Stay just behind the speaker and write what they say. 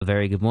A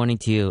very good morning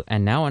to you.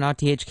 And now on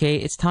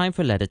RTHK, it's time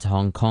for Letter to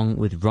Hong Kong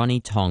with Ronny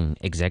Tong,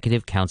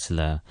 Executive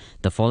Councillor.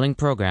 The following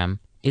program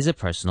is a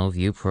personal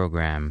view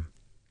program.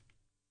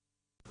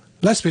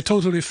 Let's be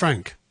totally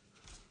frank.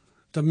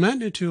 The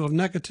magnitude of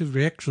negative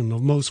reaction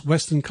of most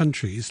Western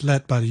countries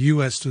led by the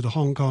US to the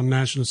Hong Kong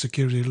national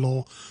security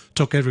law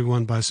took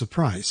everyone by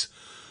surprise.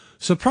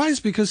 Surprise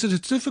because it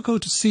is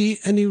difficult to see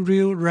any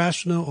real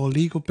rational or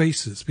legal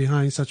basis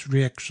behind such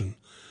reaction.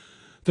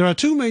 There are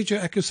two major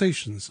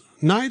accusations,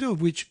 neither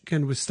of which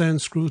can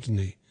withstand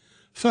scrutiny.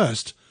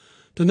 First,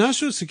 the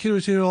national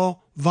security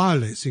law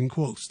violates, in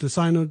quotes, the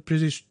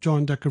Sino-British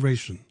Joint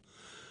Declaration.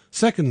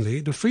 Secondly,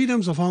 the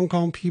freedoms of Hong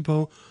Kong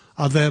people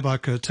are thereby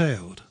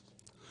curtailed.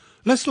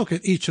 Let's look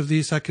at each of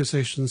these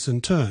accusations in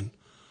turn.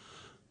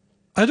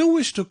 I don't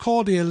wish to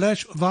call the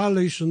alleged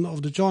violation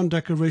of the Joint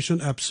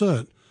Declaration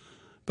absurd,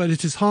 but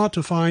it is hard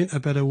to find a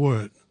better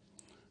word.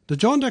 The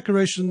Joint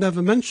Declaration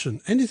never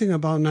mentioned anything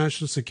about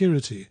national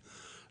security,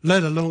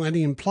 let alone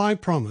any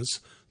implied promise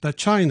that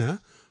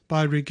China,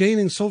 by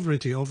regaining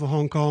sovereignty over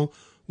Hong Kong,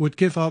 would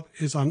give up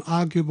its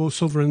unarguable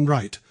sovereign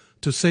right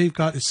to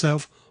safeguard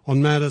itself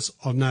on matters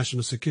of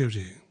national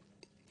security.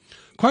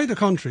 Quite the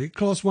contrary,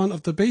 Clause 1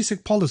 of the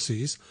basic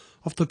policies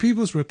of the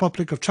People's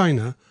Republic of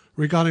China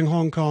regarding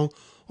Hong Kong,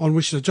 on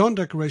which the Joint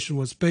Declaration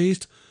was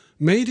based,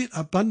 made it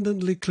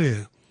abundantly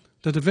clear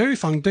that the very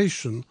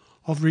foundation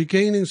of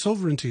regaining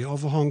sovereignty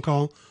over Hong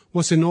Kong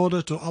was in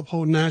order to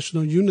uphold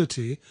national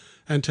unity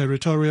and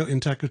territorial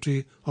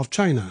integrity of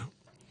China.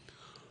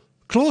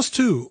 Clause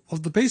 2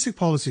 of the basic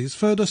policies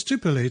further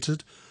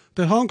stipulated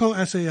that Hong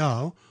Kong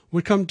SAR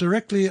would come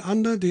directly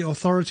under the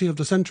authority of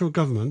the central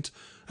government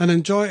and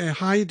enjoy a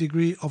high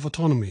degree of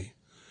autonomy.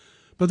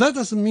 But that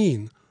doesn't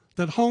mean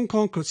that Hong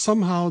Kong could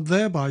somehow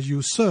thereby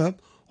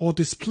usurp or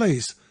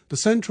displace the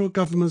central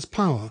government's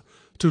power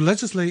to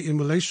legislate in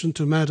relation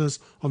to matters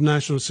of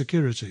national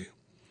security.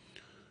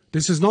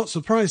 This is not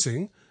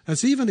surprising,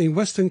 as even in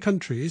Western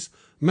countries,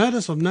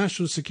 matters of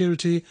national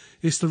security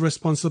is the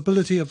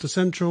responsibility of the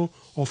central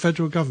or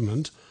federal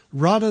government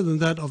rather than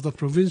that of the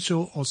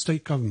provincial or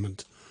state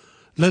government,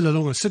 let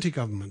alone a city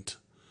government.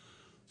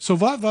 So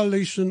what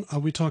violation are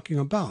we talking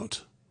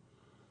about?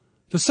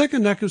 The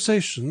second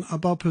accusation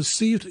about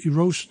perceived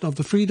erosion of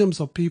the freedoms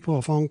of people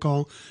of Hong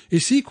Kong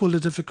is equally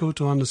difficult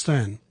to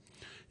understand.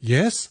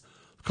 Yes,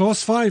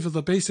 Clause 5 of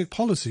the basic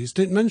policies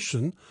did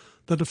mention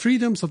that the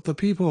freedoms of the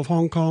people of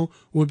Hong Kong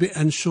would be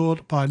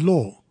ensured by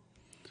law.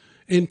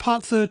 In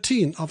Part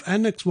 13 of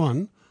Annex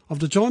 1 of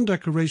the Joint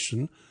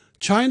Declaration,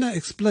 China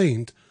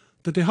explained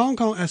that the Hong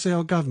Kong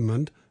SAR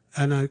government,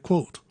 and I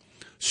quote,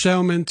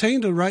 shall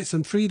maintain the rights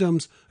and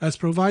freedoms as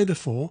provided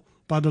for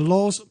by the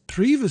laws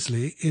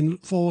previously in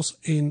force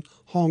in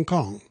Hong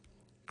Kong,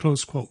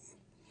 close quote.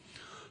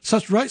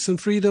 Such rights and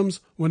freedoms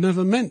were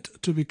never meant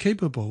to be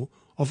capable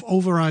of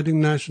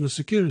overriding national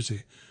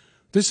security.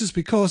 This is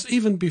because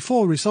even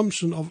before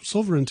resumption of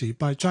sovereignty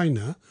by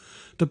China,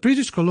 the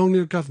British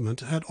colonial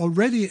government had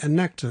already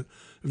enacted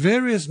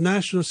various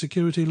national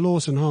security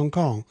laws in Hong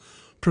Kong,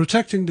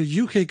 protecting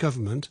the UK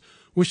government,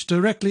 which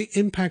directly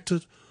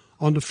impacted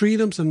on the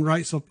freedoms and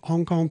rights of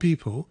Hong Kong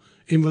people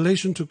in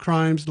relation to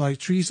crimes like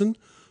treason,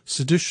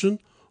 sedition,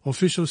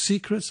 official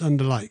secrets, and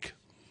the like.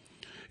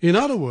 In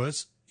other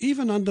words,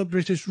 even under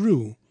British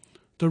rule,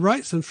 the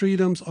rights and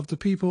freedoms of the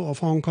people of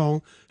Hong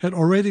Kong had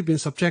already been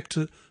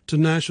subjected to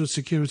national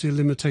security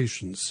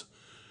limitations.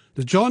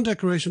 The Joint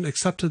Declaration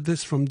accepted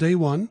this from day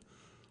one,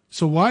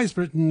 so why is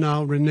Britain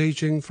now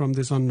reneging from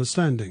this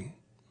understanding?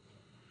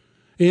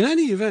 In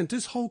any event,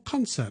 this whole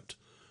concept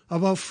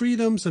about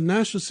freedoms and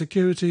national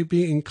security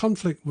being in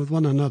conflict with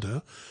one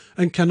another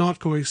and cannot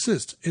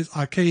coexist is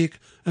archaic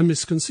and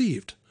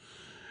misconceived.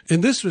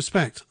 In this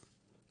respect,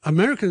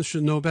 Americans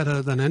should know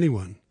better than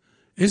anyone.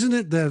 Isn't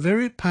it their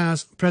very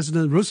past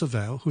President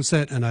Roosevelt who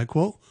said, and I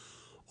quote,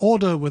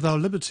 order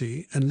without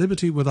liberty and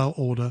liberty without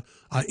order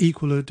are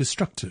equally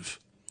destructive,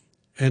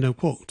 end of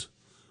quote.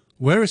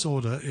 Where is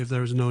order if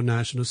there is no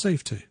national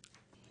safety?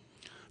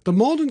 The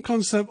modern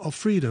concept of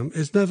freedom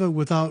is never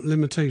without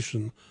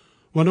limitation.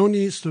 One only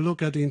needs to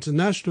look at the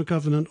International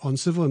Covenant on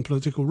Civil and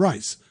Political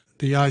Rights,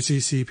 the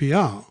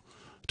ICCPR,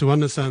 to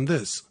understand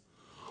this.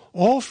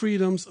 All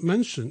freedoms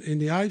mentioned in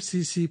the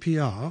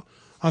ICCPR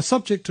are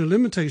subject to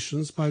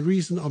limitations by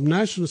reason of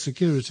national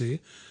security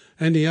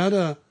and the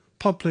other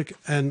public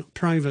and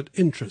private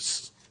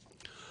interests.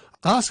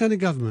 Ask any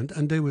government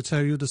and they will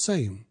tell you the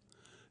same.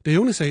 They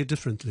only say it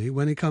differently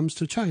when it comes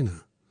to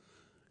China.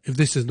 If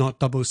this is not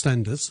double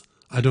standards,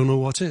 I don't know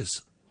what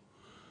is.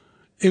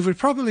 If we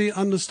properly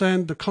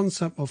understand the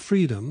concept of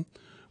freedom,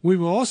 we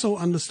will also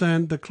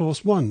understand the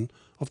Clause 1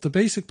 of the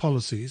basic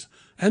policies,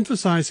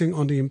 emphasizing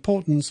on the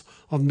importance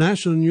of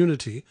national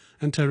unity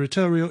and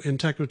territorial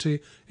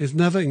integrity is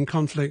never in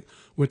conflict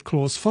with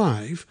Clause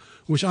 5,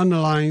 which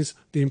underlines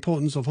the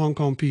importance of Hong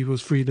Kong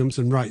people's freedoms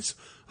and rights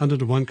under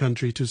the one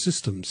country, two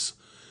systems.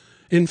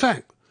 In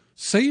fact,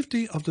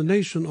 safety of the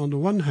nation on the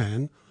one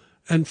hand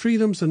and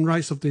freedoms and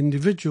rights of the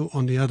individual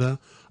on the other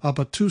are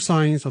but two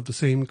sides of the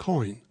same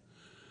coin.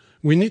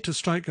 We need to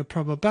strike a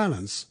proper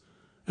balance,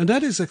 And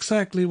that is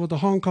exactly what the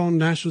Hong Kong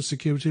national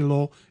security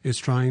law is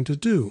trying to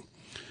do.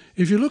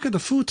 If you look at the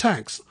full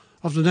text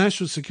of the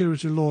national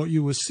security law,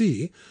 you will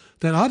see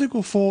that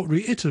Article 4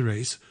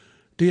 reiterates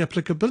the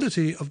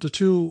applicability of the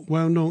two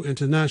well-known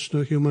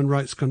international human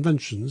rights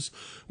conventions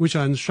which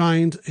are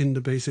enshrined in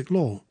the Basic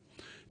Law,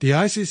 the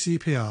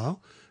ICCPR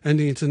and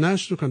the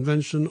International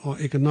Convention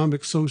on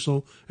Economic,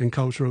 Social and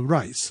Cultural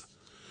Rights.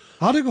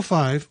 Article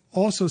 5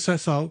 also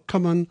sets out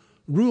common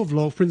rule of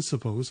law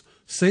principles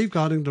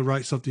safeguarding the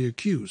rights of the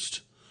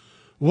accused.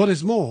 What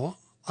is more,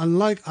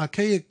 unlike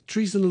archaic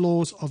treason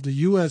laws of the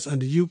US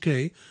and the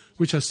UK,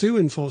 which are still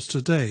enforced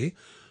today,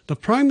 the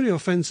primary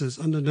offences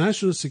under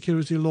national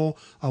security law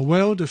are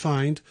well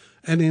defined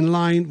and in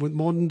line with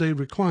modern-day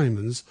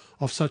requirements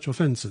of such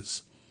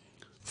offences.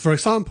 For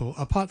example,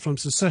 apart from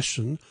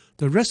secession,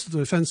 the rest of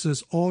the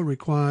offences all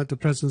require the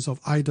presence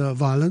of either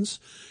violence,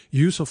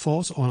 use of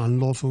force or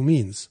unlawful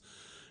means.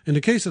 In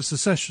the case of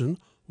secession,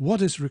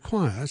 what is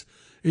required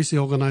is the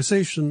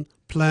organisation,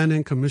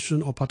 planning,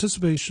 commission or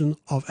participation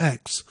of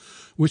acts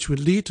which would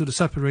lead to the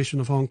separation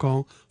of Hong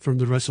Kong from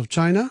the rest of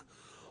China,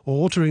 or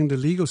altering the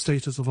legal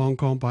status of Hong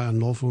Kong by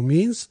unlawful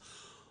means,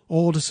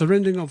 or the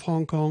surrendering of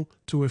Hong Kong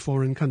to a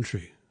foreign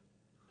country.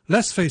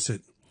 Let's face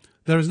it,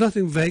 there is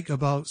nothing vague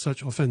about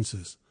such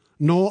offences,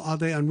 nor are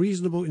they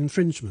unreasonable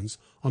infringements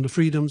on the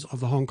freedoms of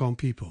the Hong Kong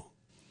people.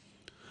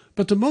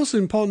 But the most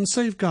important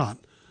safeguard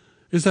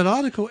is that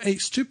Article 8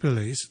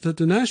 stipulates that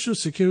the national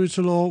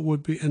security law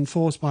would be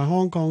enforced by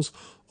Hong Kong's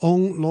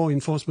own law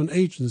enforcement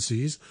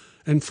agencies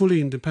and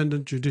fully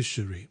independent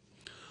judiciary.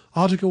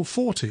 Article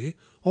 40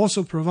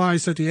 also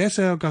provides that the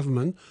SAR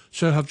government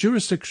shall have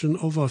jurisdiction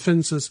over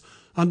offences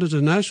under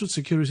the national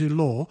security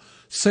law,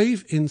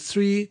 save in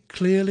 3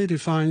 clearly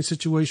defined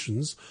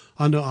situations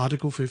under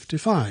Article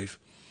 55.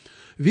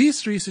 These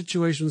 3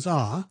 situations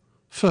are,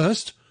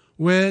 first,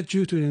 where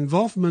due to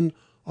involvement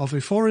of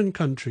a foreign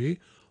country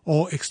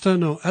or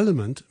external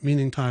element,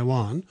 meaning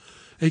Taiwan,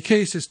 a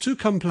case is too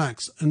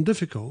complex and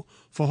difficult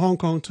for Hong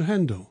Kong to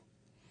handle.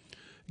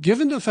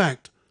 Given the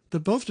fact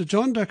that both the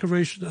Joint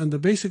Declaration and the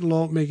Basic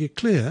Law make it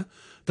clear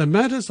that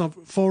matters of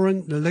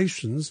foreign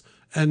relations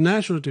and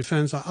national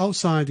defence are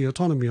outside the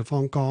autonomy of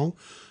Hong Kong,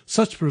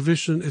 such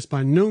provision is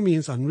by no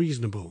means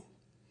unreasonable.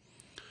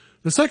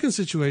 The second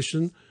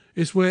situation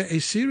is where a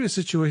serious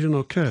situation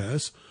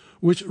occurs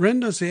which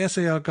renders the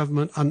SAR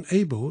government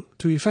unable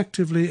to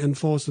effectively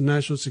enforce the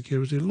national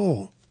security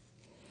law.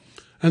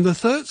 And the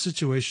third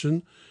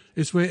situation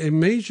is where a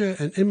major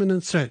and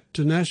imminent threat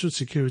to national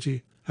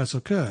security has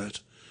occurred.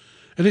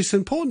 It is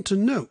important to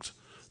note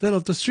that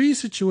of the 3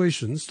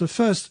 situations, the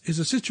first is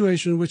a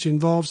situation which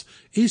involves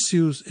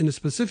issues in a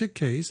specific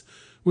case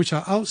which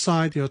are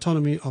outside the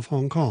autonomy of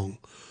Hong Kong,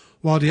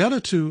 while the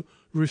other 2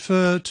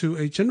 refer to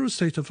a general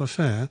state of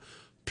affair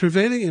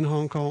prevailing in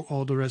Hong Kong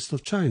or the rest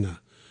of China.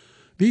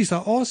 These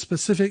are all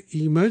specific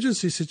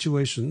emergency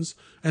situations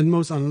and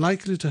most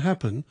unlikely to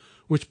happen,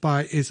 which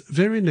by its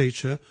very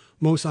nature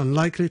most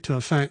unlikely to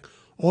affect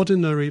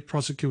ordinary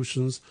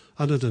prosecutions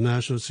under the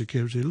national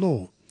security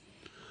law.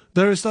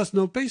 There is thus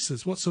no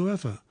basis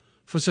whatsoever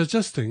for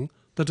suggesting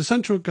that the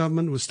central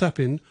government will step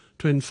in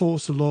to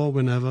enforce the law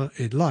whenever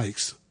it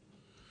likes.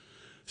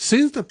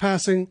 Since the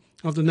passing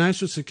of the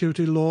national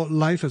security law,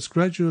 life has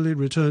gradually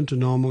returned to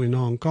normal in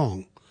Hong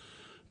Kong.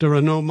 There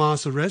are no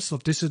mass arrests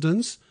of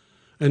dissidents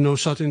and no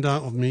shutting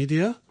down of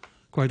media.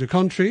 Quite the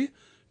contrary,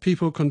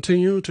 people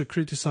continue to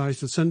criticize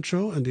the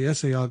central and the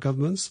SAR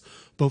governments,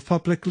 both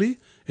publicly,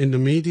 in the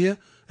media,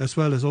 as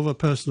well as over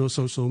personal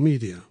social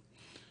media.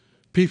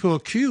 People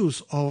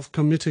accused of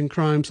committing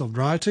crimes of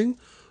rioting,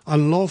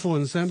 unlawful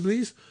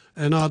assemblies,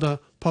 and other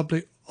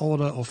public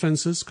order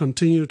offences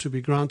continue to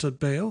be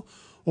granted bail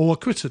or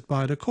acquitted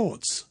by the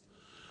courts.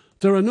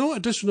 There are no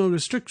additional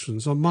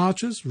restrictions on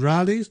marches,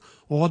 rallies,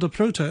 or other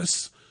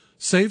protests,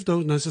 save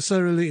those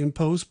necessarily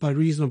imposed by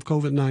reason of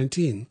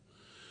COVID-19.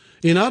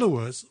 In other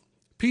words,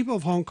 people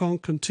of Hong Kong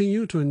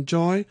continue to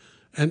enjoy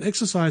and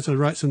exercise their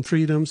rights and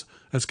freedoms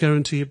as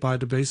guaranteed by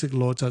the Basic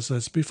Law just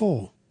as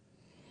before.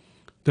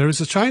 There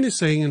is a Chinese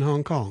saying in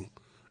Hong Kong,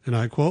 and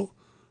I quote,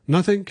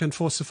 "Nothing can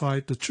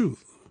falsify the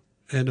truth,"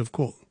 end of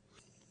quote.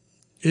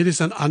 It is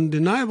an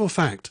undeniable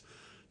fact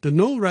that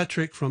no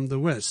rhetoric from the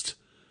West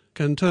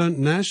can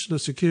turn national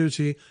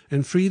security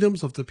and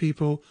freedoms of the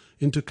people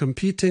into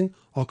competing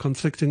or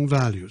conflicting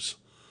values,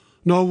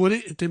 nor would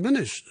it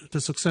diminish the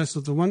success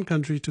of the one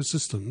country, 2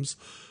 systems,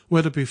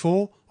 whether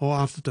before or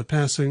after the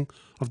passing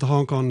of the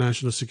Hong Kong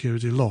national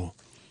security law.